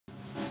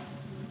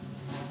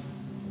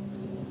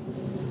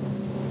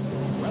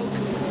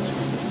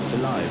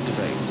live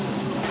debate.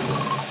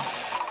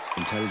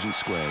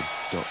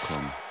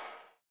 intelligencesquared.com.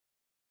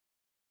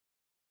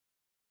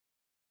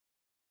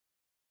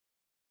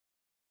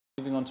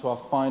 Moving on to our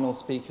final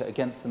speaker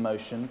against the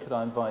motion, could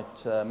I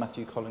invite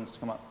Matthew Collings to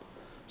come up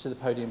to the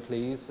podium,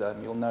 please?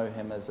 You'll know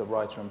him as a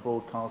writer and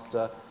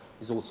broadcaster.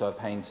 He's also a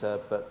painter,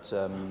 but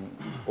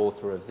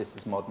author of This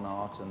is Modern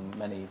Art and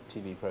many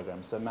TV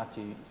programmes. So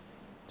Matthew,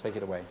 take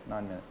it away,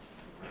 9 minutes.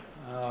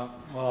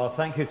 Well,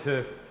 thank you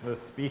to the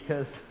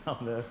speakers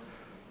on the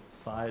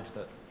side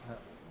that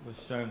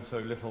was shown so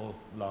little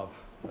love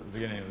at the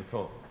beginning of the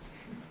talk.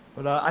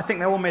 But I think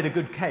they all made a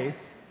good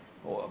case,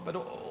 but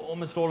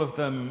almost all of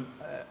them,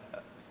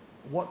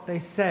 what they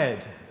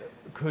said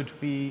could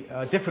be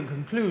different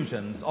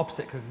conclusions,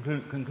 opposite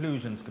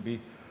conclusions could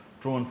be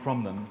drawn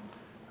from them.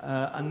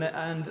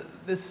 And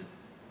this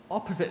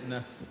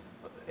oppositeness,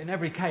 in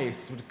every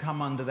case, would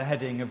come under the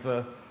heading of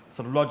a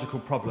sort of logical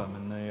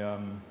problem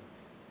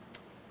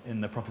in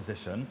the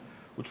proposition,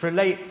 which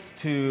relates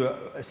to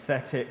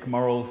aesthetic,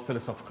 moral,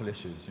 philosophical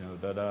issues. You know,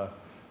 that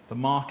the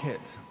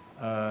market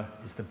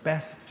is the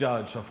best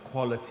judge of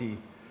quality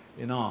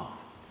in art.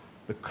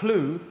 The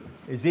clue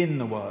is in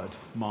the word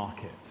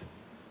market.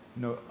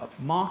 You know,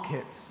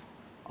 markets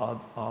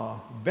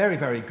are very,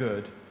 very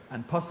good,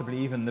 and possibly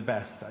even the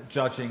best at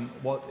judging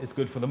what is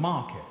good for the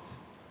market.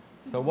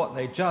 So what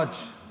they judge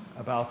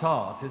about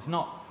art is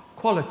not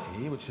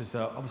quality, which is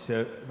obviously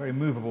a very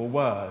movable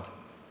word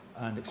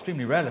and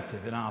extremely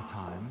relative in our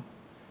time,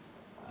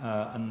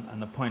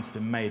 and the point's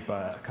been made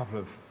by a couple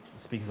of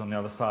speakers on the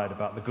other side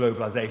about the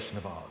globalization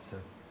of art, so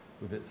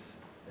with its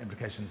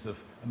implications of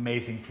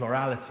amazing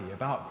plurality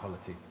about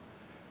quality.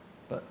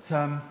 But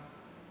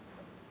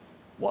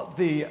what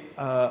the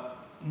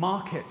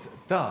market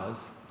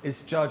does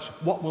is judge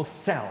what will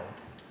sell,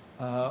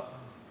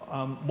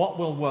 what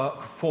will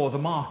work for the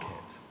market.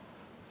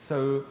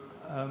 So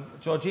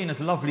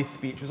Georgina's lovely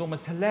speech was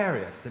almost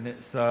hilarious in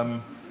its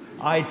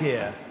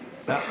idea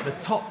that the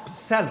top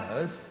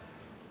sellers,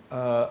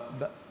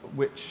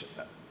 which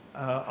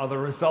are the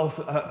result,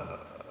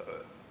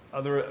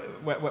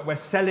 where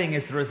selling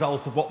is the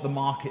result of what the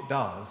market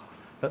does,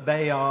 that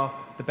they are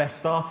the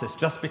best artists,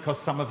 just because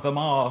some of them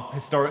are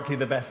historically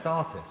the best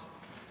artists.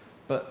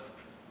 But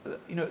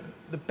you know,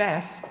 the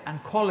best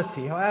and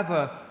quality,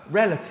 however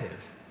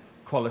relative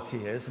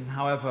quality is, and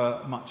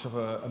however much of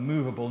a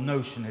movable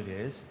notion it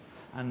is,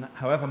 and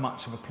however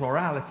much of a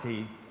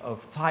plurality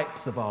of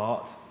types of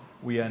art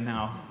we are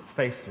now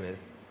faced with,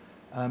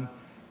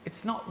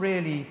 it's not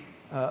really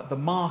the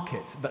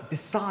market that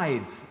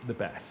decides the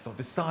best, or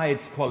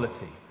decides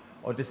quality,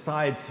 or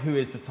decides who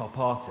is the top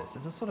artist.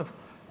 It's a sort of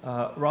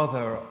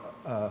rather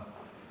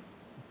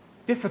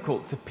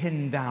difficult to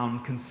pin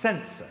down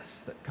consensus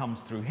that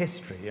comes through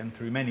history and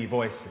through many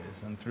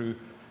voices and through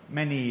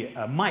many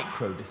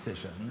micro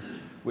decisions,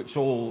 which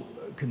all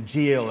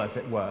congeal, as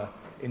it were,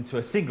 into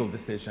a single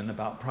decision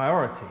about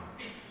priority.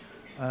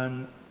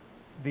 And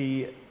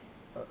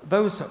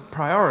those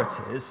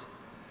priorities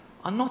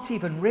are not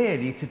even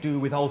really to do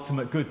with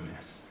ultimate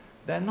goodness.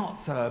 They're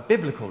not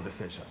biblical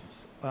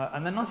decisions,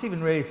 and they're not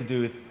even really to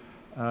do with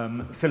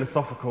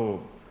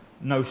philosophical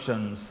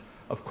notions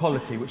of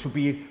quality, which would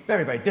be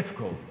very, very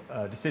difficult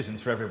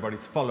decisions for everybody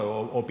to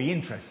follow or be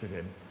interested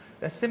in.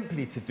 They're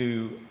simply to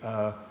do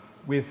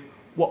with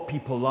what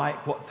people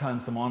like, what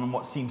turns them on, and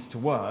what seems to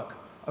work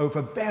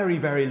over very,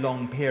 very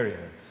long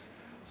periods,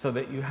 so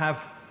that you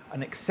have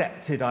an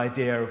accepted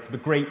idea of the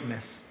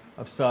greatness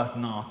of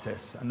certain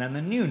artists, and then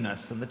the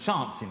newness and the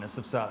chanciness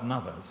of certain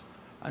others.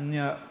 And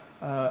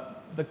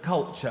the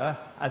culture,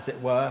 as it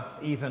were,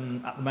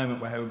 even at the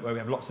moment where we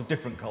have lots of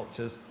different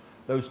cultures,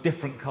 those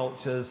different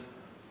cultures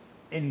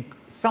in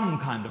some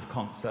kind of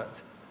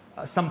concert,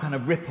 some kind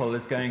of ripple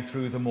is going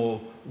through them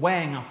all,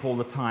 weighing up all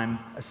the time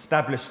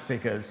established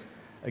figures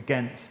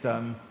against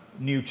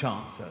new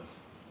chancers.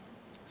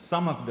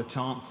 Some of the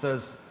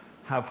chancers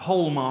have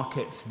whole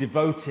markets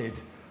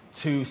devoted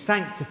to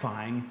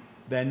sanctifying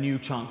their new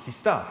chancy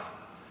stuff.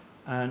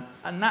 And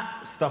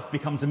that stuff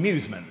becomes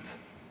amusement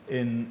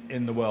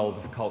in the world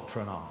of culture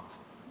and art.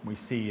 We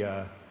see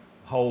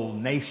whole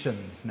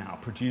nations now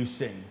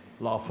producing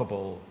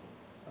laughable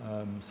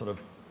sort of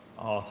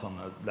art on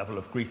a level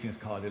of greetings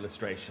card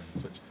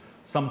illustrations, which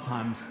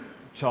sometimes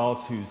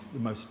Charles, who's the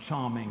most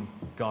charming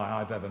guy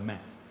I've ever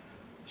met,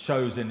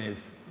 shows in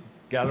his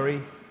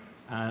gallery,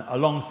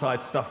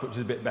 alongside stuff which is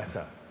a bit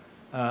better.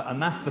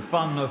 And that's the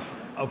fun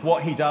of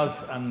what he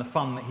does and the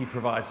fun that he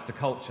provides to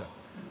culture.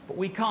 But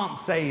we can't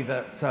say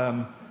that,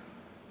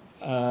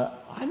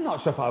 I'm not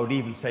sure if I would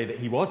even say that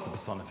he was the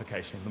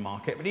personification of the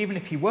market, but even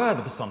if he were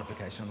the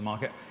personification of the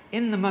market,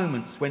 in the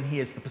moments when he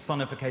is the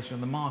personification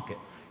of the market,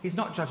 he's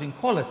not judging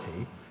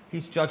quality,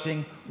 he's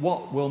judging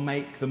what will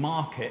make the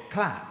market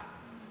clap.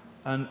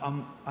 And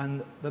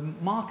the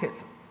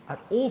market at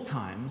all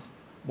times,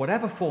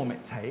 whatever form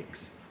it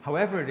takes,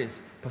 however it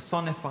is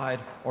personified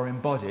or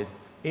embodied,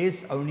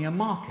 is only a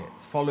market,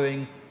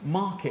 following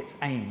market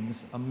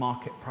aims and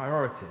market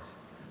priorities.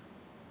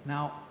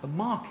 Now, the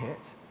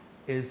market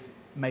is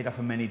made up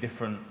of many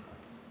different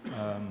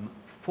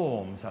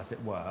forms, as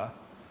it were,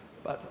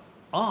 but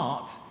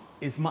art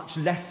is much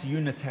less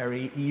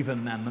unitary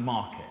even than the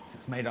market.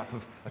 It's made up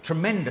of a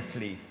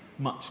tremendously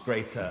much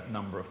greater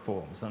number of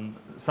forms, and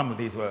some of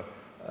these were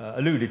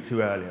alluded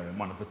to earlier in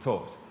one of the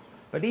talks.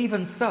 But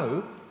even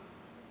so,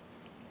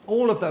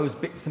 all of those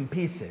bits and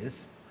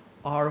pieces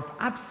are of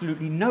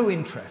absolutely no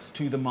interest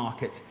to the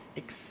market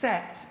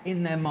except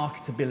in their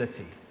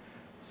marketability.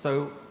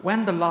 So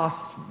when the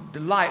last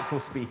delightful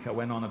speaker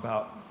went on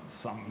about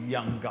some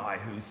young guy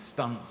whose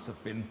stunts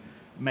have been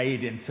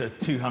made into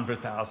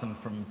 200,000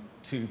 from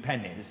 2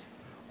 pennies,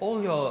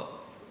 all you're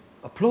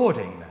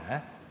applauding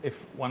there,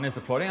 if one is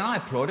applauding, and I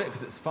applaud it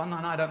because it's fun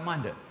and I don't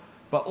mind it,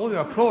 but all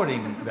you're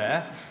applauding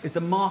there is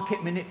a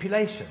market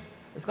manipulation.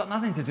 It's got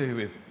nothing to do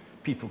with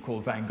people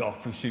called Van Gogh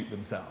who shoot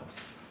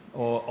themselves,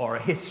 or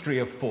a history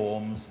of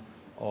forms,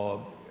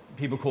 or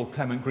people called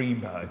Clement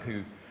Greenberg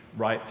who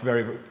write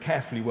very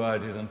carefully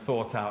worded and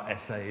thought out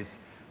essays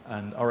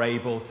and are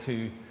able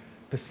to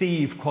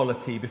perceive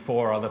quality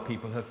before other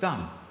people have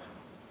done.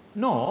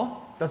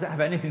 Nor does it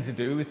have anything to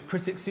do with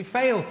critics who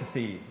fail to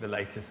see the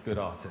latest good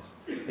artists.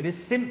 It is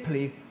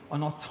simply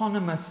an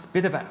autonomous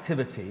bit of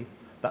activity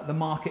that the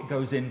market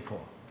goes in for.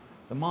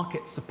 The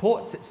market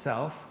supports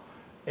itself.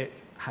 It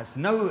has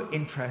no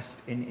interest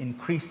in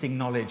increasing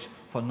knowledge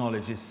for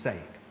knowledge's sake.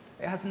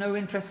 It has no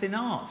interest in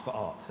art for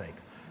art's sake.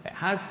 It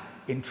has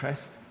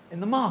interest in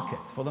the market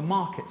for the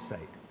market's sake.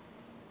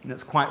 And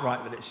it's quite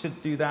right that it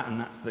should do that, and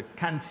that's the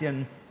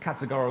Kantian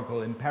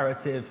categorical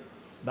imperative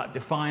that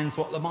defines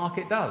what the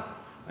market does.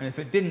 And if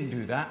it didn't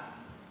do that,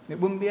 it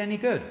wouldn't be any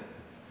good.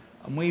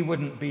 And we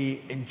wouldn't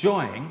be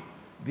enjoying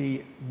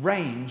the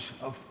range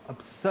of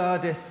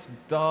absurdist,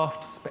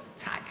 daft,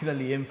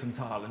 spectacularly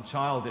infantile and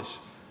childish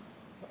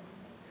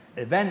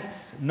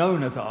events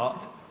known as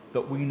art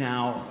that we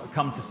now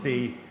come to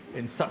see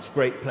in such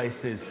great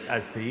places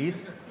as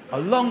these,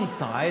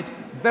 alongside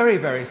very,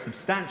 very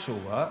substantial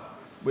work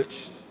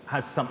which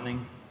has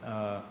something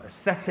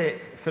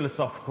aesthetic,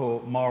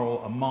 philosophical,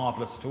 moral, and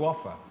marvellous to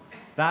offer.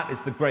 That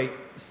is the great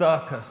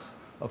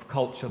circus of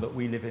culture that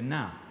we live in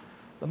now.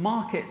 The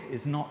market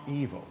is not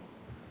evil,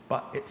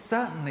 but it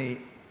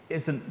certainly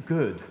isn't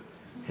good.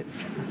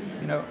 It's,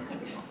 you know,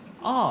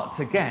 art,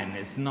 again,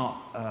 is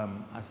not,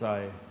 as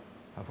I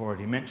have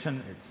already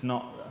mentioned, it's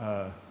not,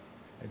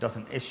 it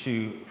doesn't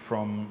issue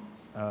from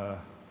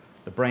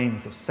the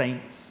brains of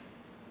saints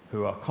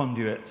who are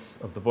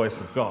conduits of the voice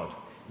of God.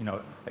 You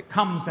know, it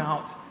comes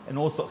out in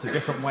all sorts of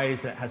different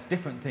ways. It has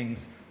different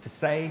things to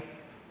say.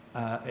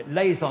 It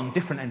lays on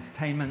different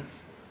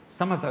entertainments.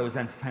 Some of those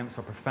entertainments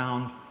are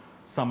profound,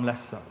 some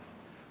less so.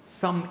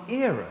 Some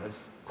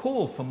eras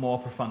call for more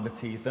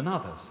profundity than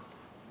others.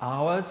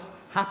 Ours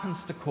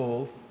happens to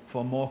call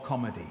for more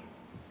comedy.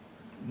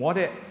 What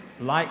it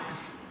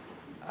likes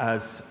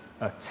as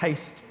a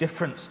taste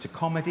difference to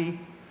comedy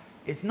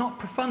is not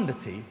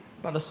profundity,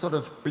 but a sort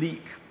of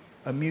bleak,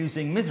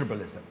 amusing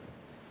miserablism.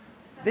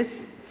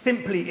 This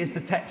simply is the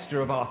texture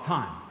of our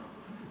time.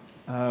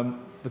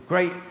 The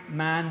great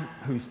man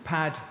whose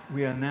pad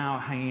we are now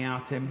hanging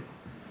out in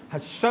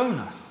has shown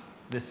us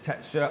this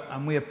texture,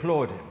 and we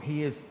applaud him.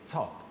 He is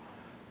top.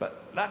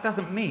 But that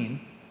doesn't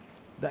mean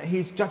that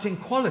he's judging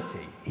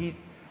quality.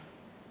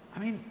 I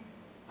mean,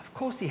 of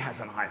course he has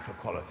an eye for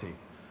quality.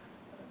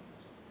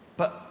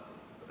 But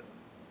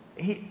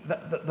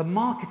the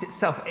market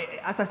itself,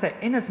 as I say,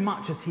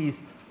 inasmuch as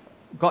he's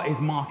got his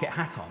market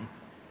hat on,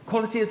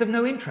 quality is of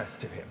no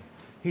interest to him.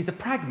 He's a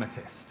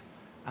pragmatist,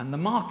 and the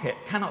market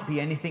cannot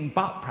be anything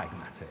but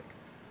pragmatic.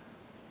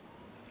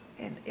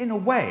 In a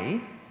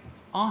way,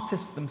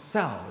 artists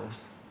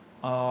themselves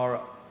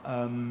are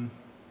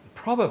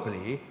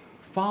probably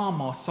far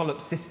more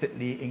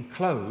solipsistically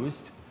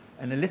enclosed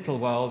in a little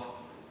world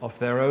of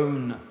their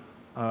own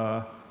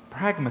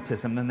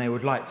pragmatism than they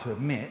would like to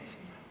admit,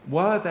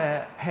 were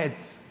their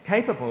heads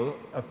capable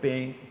of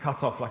being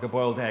cut off like a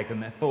boiled egg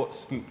and their thoughts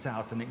scooped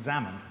out and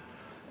examined.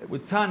 It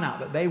would turn out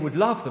that they would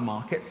love the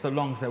market so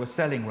long as they were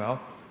selling well,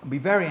 and be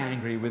very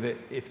angry with it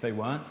if they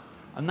weren't,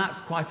 and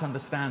that's quite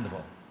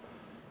understandable.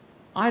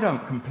 I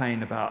don't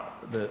complain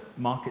about the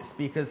market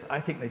speakers. I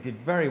think they did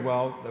very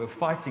well. They were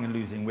fighting a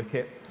losing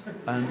wicket,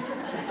 and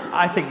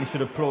I think you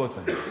should applaud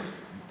them.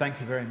 Thank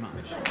you very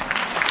much.